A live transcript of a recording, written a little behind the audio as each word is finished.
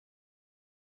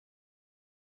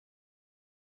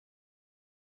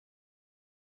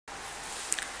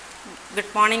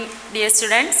Good morning, dear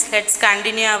students. Let's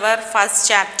continue our first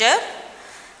chapter.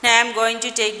 Now I am going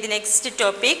to take the next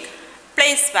topic,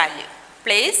 place value.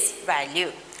 Place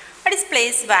value. What is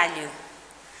place value?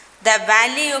 The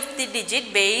value of the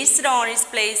digit based on its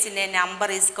place in a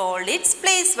number is called its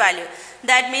place value.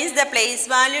 That means the place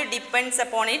value depends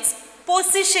upon its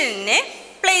position in a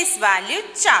place value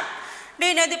chart. Do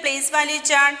you know the place value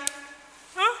chart?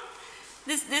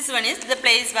 This one is the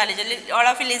place value. All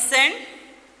of you listen.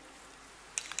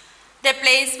 The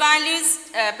place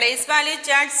value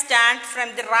chart start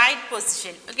from the right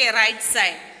position. Okay, right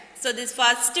side. So this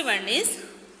first one is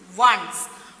ones.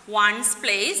 Ones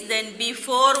place. Then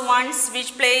before ones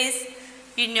which place?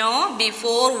 You know,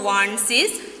 before ones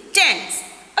is tens.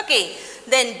 Okay.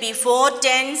 Then before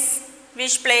tens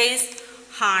which place?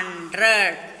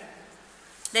 100.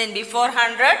 Then before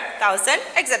 100, 1000,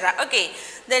 etc. Okay.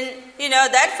 Then you know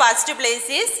that first place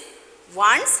is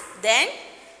ones, then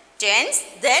tens,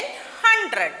 then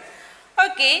 100.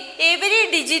 Okay,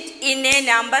 every digit in a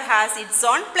number has its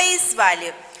own place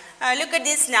value. Look at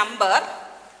this number.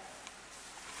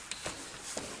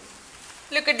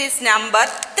 Look at this number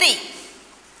 3.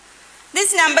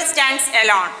 This number stands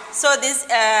alone. So this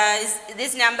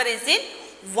number is in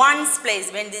ones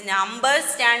place. When the number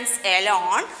stands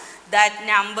alone, that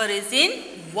number is in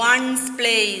ones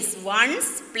place.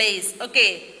 Ones place.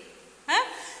 Okay.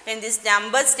 When this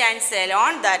number stands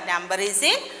alone, that number is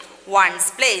in ones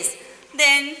place.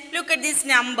 Then look at this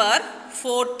number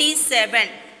 47.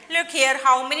 Look here,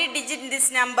 how many digits in this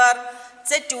number?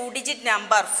 It's a 2-digit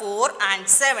number, 4 and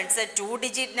 7. It's a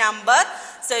 2-digit number,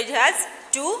 so it has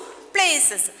 2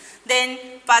 places. Then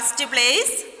first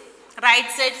place, right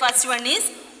side first one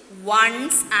is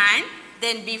ones, and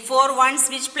then before ones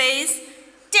which place?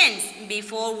 Tens.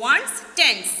 Before ones,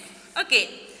 tens. Okay.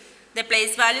 The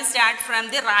place value start from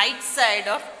the right side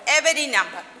of every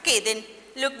number. Okay, then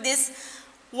look this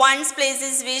ones place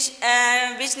is which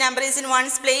number is in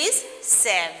ones place?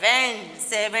 7.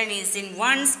 7 is in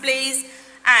ones place.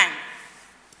 And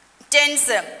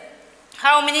tens.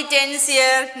 How many tens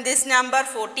here? This number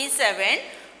 47.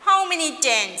 How many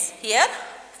tens? Here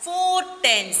 4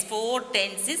 tens. 4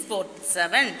 tens is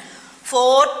 47.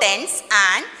 4 tens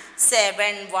and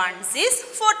 7 ones is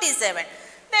 47.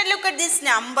 Then look at this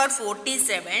number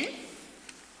 47.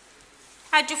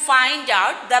 Have to find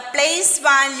out the place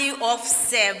value of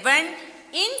 7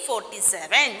 in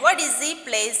 47. What is the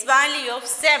place value of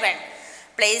 7?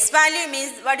 Place value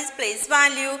means, what is place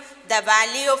value? The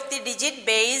value of the digit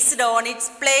based on its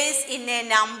place in a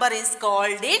number is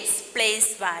called its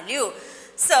place value.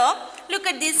 So, look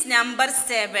at this number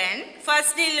 7.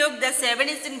 Firstly, look, the 7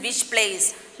 is in which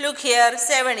place? Look here,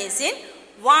 7 is in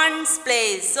ones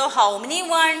place. So how many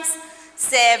ones?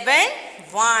 7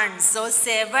 ones. So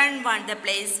 7 1. The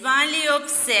place value of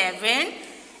 7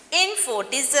 in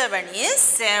 47 is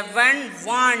 7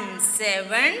 1.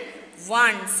 7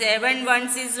 1. 7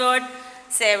 ones is what?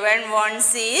 7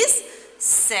 ones is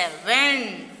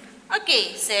 7.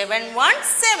 Okay, 7 1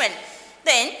 7.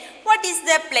 Then what is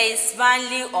the place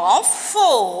value of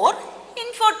 4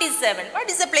 in 47? What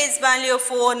is the place value of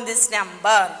 4 in this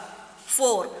number?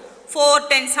 4. 4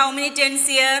 tens. How many tens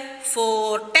here?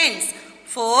 4 tens.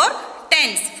 4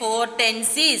 tens. 4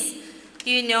 tens is,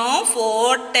 you know,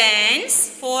 4 tens.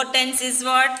 4 tens is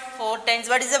what? 4 tens.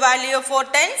 What is the value of 4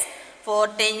 tens? 4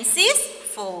 tens is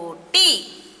 40.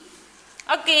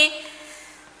 Okay.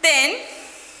 Then,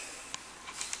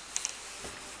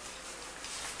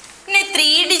 in a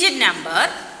 3-digit number,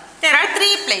 there are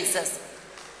 3 places.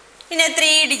 In a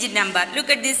 3-digit number, look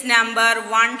at this number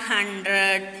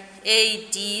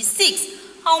 186.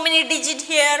 How many digits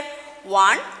here?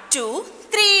 1, 2,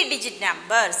 3-digit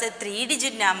numbers. A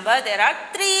 3-digit number, there are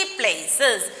 3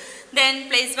 places. Then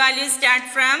place value start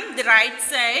from the right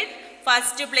side.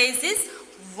 First place is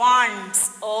ones.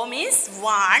 O means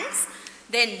ones.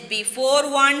 Then before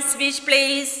ones which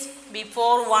place?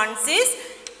 Before ones is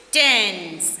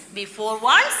tens. Before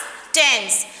ones,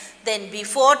 tens. Then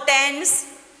before tens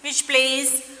which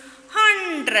place?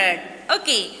 100.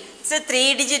 Okay. It's a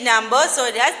 3-digit number, so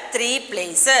it has 3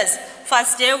 places.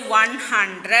 First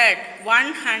 100.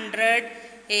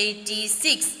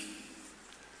 186.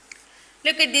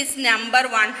 Look at this number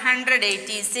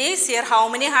 186. Here how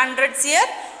many hundreds here?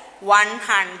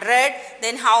 100.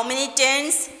 Then how many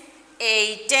tens?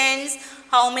 8 tens.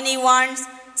 How many ones?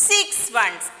 6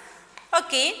 ones.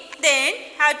 Okay. Then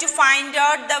have to find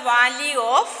out the value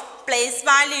of place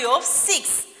value of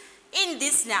 6 in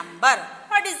this number.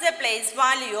 What is the place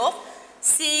value of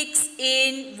 6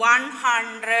 in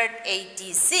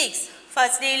 186?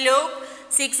 Firstly look,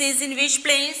 6 is in which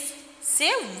place?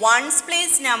 Say ones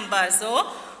place number. So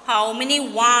how many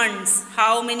ones?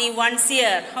 How many ones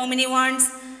here? How many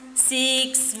ones?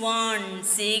 6 ones.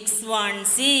 6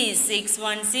 ones is 6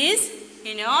 ones is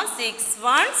 6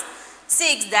 ones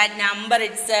 6. That number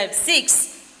itself 6.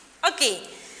 Okay.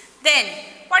 Then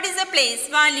what is the place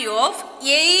value of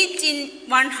 8 in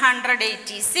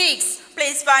 186?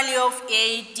 Place value of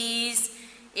 8 is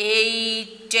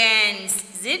 8 tens.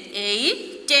 Is it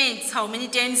 8 tens? How many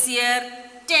tens here?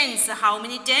 Tens. How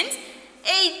many tens?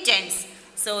 8 tens.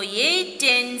 So 8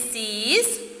 tens is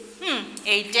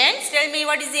 8 tens. Tell me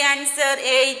what is the answer?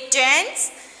 8 tens.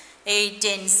 8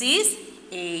 tens is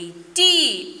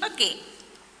 80. Okay.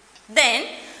 Then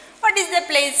what is the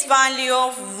place value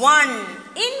of 1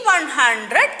 in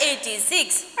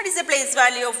 186? What is the place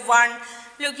value of 1?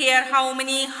 Look here, how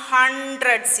many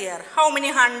hundreds here? How many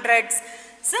hundreds?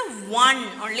 So 1,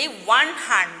 only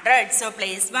 100. So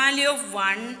place value of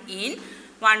 1 in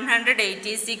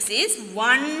 186 is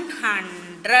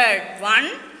 100.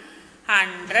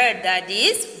 100. That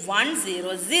is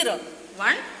 100.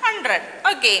 100.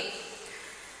 Okay.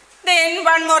 Then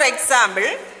one more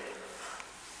example.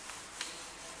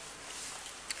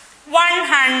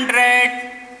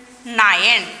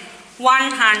 109.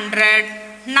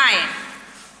 109.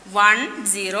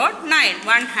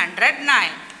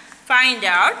 109. Find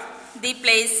out the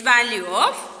place value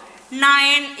of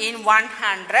 9 in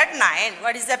 109.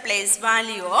 What is the place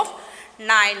value of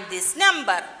 9? This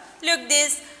number. Look,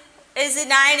 this is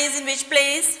 9 is in which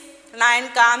place?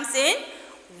 9 comes in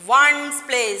ones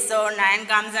place. So 9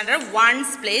 comes under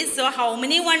ones place. So how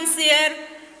many ones here?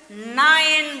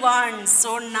 9 ones.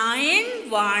 So 9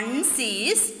 ones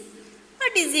is,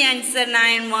 what is the answer?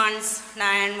 9 ones.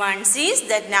 9 ones is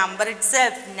that number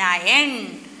itself,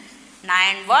 9.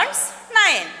 9 ones,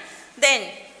 9. Then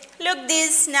look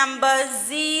this number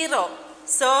 0.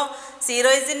 So 0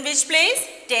 is in which place?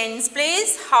 Tens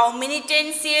place. How many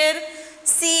tens here?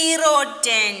 0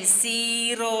 tens.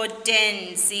 0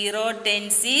 tens. 0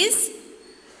 tens is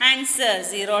answer.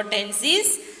 0 tens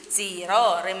is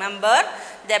 0. Remember,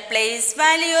 the place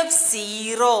value of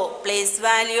 0. Place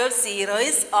value of 0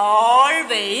 is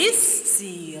always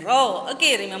 0.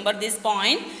 Okay, remember this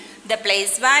point. The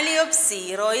place value of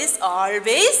 0 is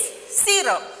always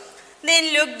 0.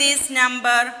 Then look this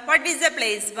number. What is the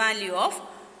place value of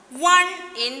 1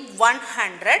 in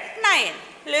 109?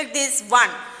 Look this 1.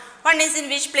 1 is in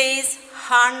which place?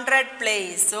 100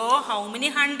 place. So how many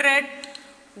 100?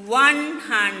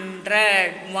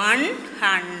 100.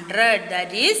 100.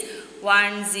 That is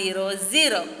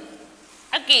 100.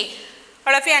 Okay.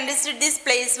 All of you understood these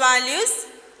place values?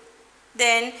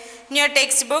 Then in your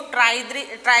textbook, try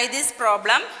this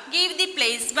problem. Give the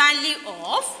place value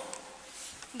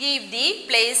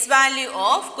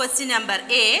of question number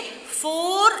A,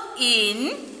 4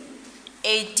 in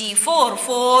 84.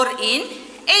 4 in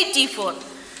 84.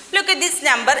 Look at this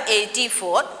number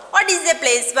 84. What is the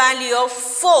place value of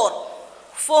 4?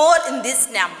 4 in this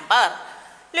number.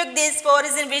 Look, this 4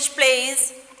 is in which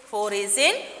place? 4 is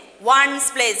in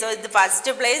ones place. So the first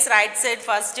place, right side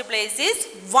first place is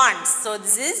ones. So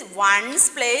this is ones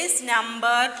place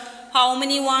number. How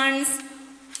many ones?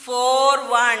 4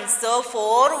 ones. So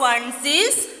 4 ones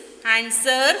is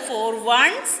answer. 4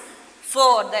 ones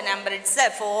 4. The number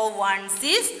itself 4 ones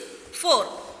is 4.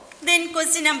 Then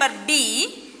question number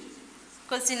B.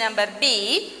 Question number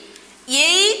B.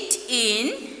 8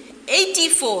 in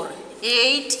 84.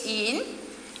 8 in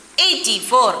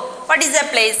 84. What is the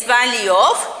place value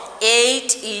of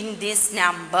 8 in this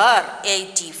number?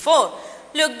 84.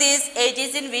 Look, this 8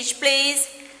 is in which place?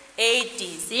 8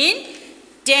 is in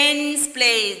tens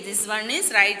place. This one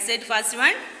is right side first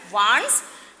one ones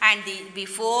and the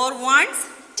before ones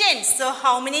tens. So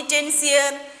how many tens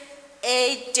here?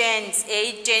 8 tens.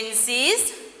 8 tens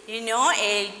is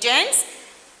 8 tens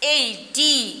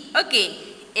 80. Okay,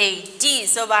 80.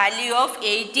 So value of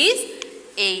 8 is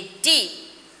 80.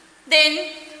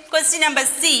 Then question number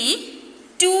C.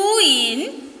 2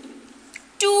 in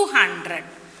 200.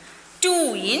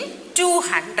 2 in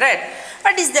 200.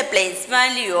 What is the place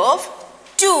value of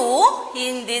 2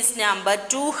 in this number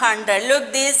 200?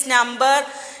 Look, this number,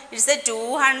 it's a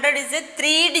 200 is a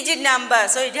 3-digit number.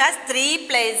 So it has 3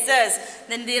 places.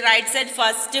 Then the right side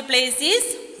first place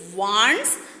is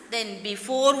ones. Then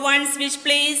before ones which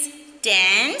place?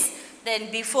 Tens.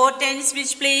 Then before tens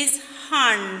which place?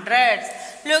 Hundreds.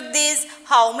 Look this,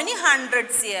 how many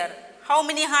hundreds here? How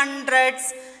many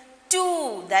hundreds?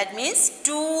 2. That means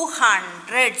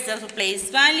 200. So the place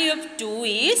value of 2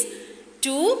 is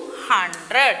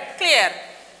 200. Clear?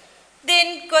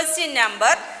 Then question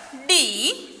number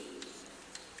D.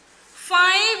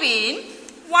 5 in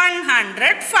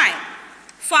 105.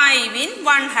 5 in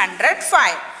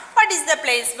 105. What is the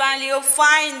place value of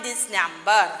 5 in this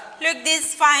number? Look,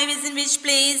 this 5 is in which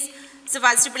place? So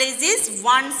first place is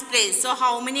ones place. So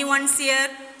how many ones here?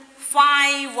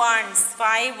 5 ones.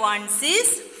 5 ones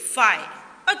is 5.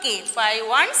 Okay, 5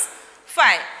 ones,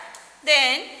 5.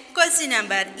 Then question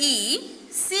number E,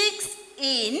 6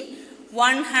 in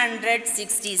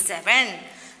 167.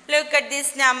 Look at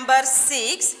this number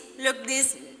 6. Look,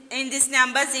 this in this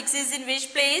number 6 is in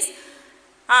which place?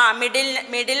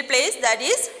 Middle place, that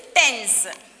is tens.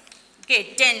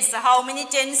 Okay, tens. How many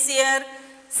tens here?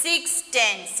 6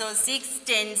 tens. So 6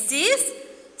 tens is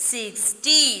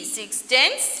 60. 6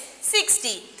 tens,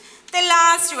 60. The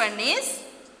last one is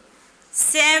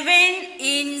 7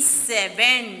 in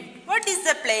 7. What is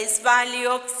the place value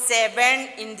of 7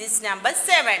 in this number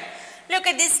 7? Look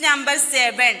at this number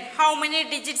 7. How many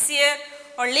digits here?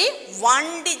 Only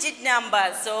one digit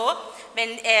number. So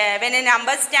when a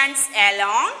number stands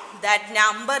alone, that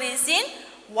number is in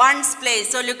ones place.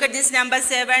 So look at this number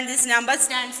 7. This number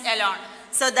stands alone.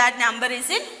 So that number is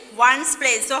in ones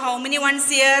place. So how many ones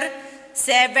here?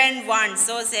 7 ones.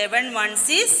 So 7 ones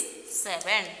is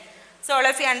 7. So all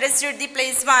of you understood the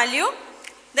place value.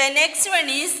 The next one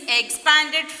is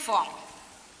expanded form.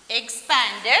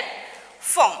 Expanded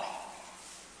form.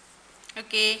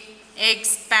 Okay,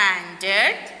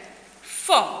 expanded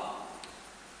form.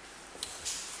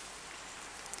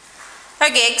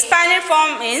 Okay, expanded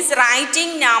form is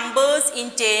writing numbers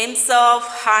in terms of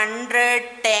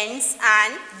 100, tens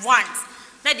and ones.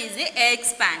 That is the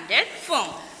expanded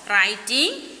form.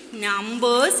 Writing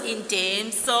numbers in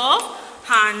terms of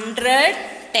 100,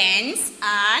 tens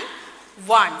and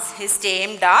ones is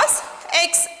termed as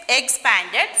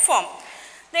expanded form.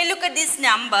 Then look at this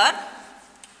number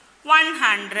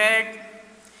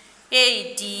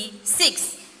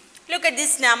 186. Look at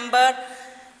this number.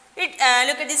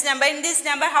 Look at this number. In this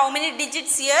number, how many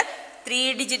digits here?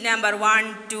 3 digit number.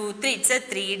 1, 2, 3. It's a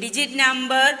 3 digit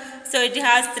number. So it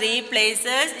has 3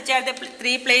 places. Which are the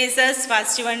 3 places?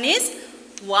 First one is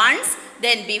ones.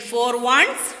 Then before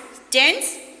ones,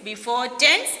 tens. Before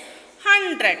tens,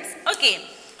 hundreds. Okay.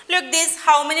 Look this.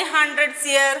 How many hundreds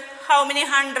here? How many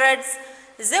hundreds?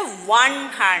 This is a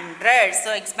 100.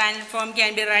 So expanded form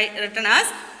can be written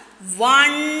as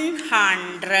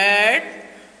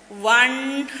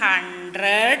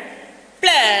 100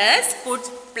 plus, put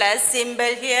plus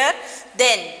symbol here.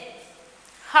 Then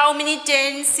how many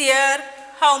tens here?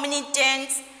 How many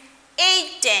tens?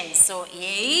 8 tens. So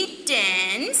 8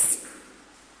 tens.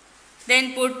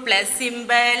 Then put plus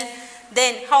symbol.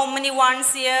 Then how many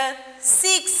ones here?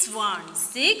 6 ones.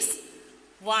 6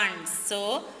 ones.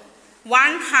 So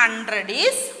 100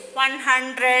 is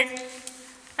 100.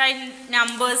 Right,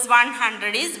 numbers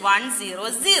 100 is 100.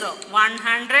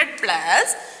 100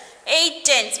 plus 8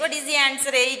 tens. What is the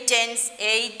answer? 8 tens.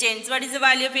 8 tens. What is the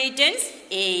value of 8 tens?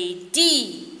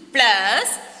 80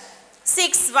 plus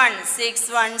 6 ones. 6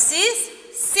 ones is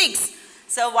 6.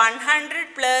 So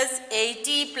 100 plus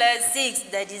 80 plus 6.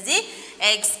 That is the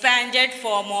expanded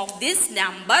form of this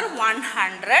number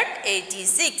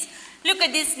 186. Look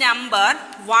at this number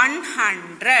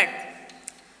 100.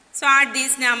 So add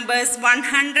these numbers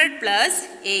 100 plus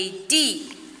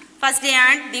 80. Firstly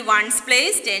add the ones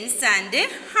place, tens and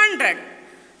 100.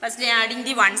 Firstly adding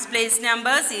the ones place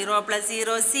number 0 plus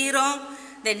 0, 0.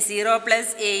 Then 0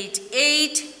 plus 8,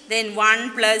 8. Then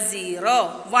 1 plus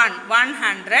 0, 1.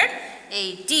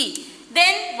 180.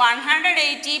 Then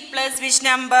 180 plus which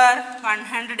number?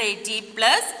 180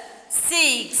 plus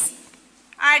 6.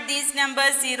 Add these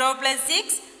numbers 0 plus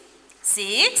 6,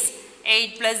 6.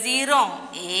 8 plus 0,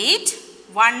 8.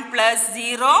 1 plus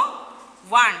 0,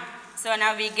 1. So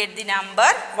now we get the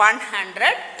number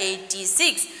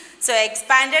 186. So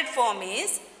expanded form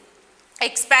is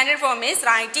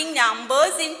writing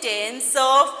numbers in terms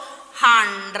of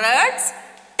hundreds,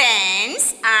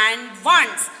 tens and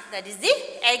ones. That is the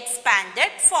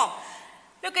expanded form.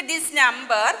 Look at this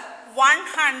number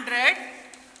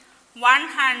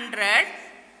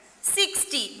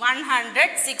 160.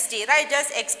 160. Right,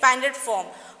 just expanded form.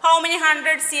 How many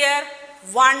hundreds here?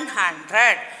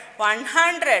 100.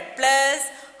 100 plus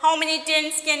how many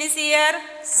tens can you see here?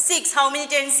 6. How many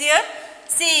tens here?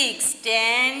 6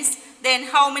 tens. Then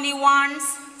how many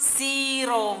ones?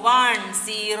 0 1.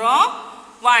 0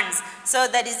 ones. So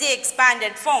that is the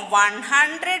expanded form.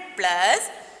 100 plus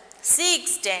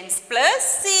 6 tens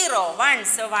plus 0 ones.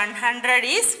 So 100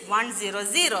 is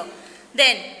 100.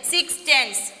 Then 6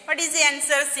 tens. What is the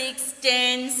answer? 6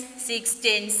 tens. 6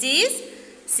 tens is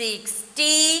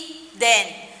 60.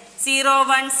 Then 0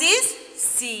 ones is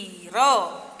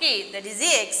 0. Okay, that is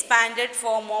the expanded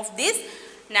form of this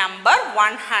number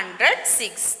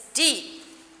 160.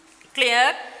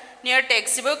 Clear? in your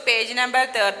textbook, page number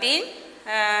 13,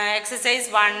 exercise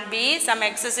 1B, some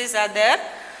exercises are there.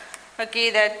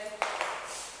 Okay,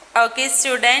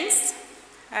 students,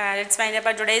 let's wind up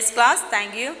our today's class.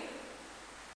 Thank you.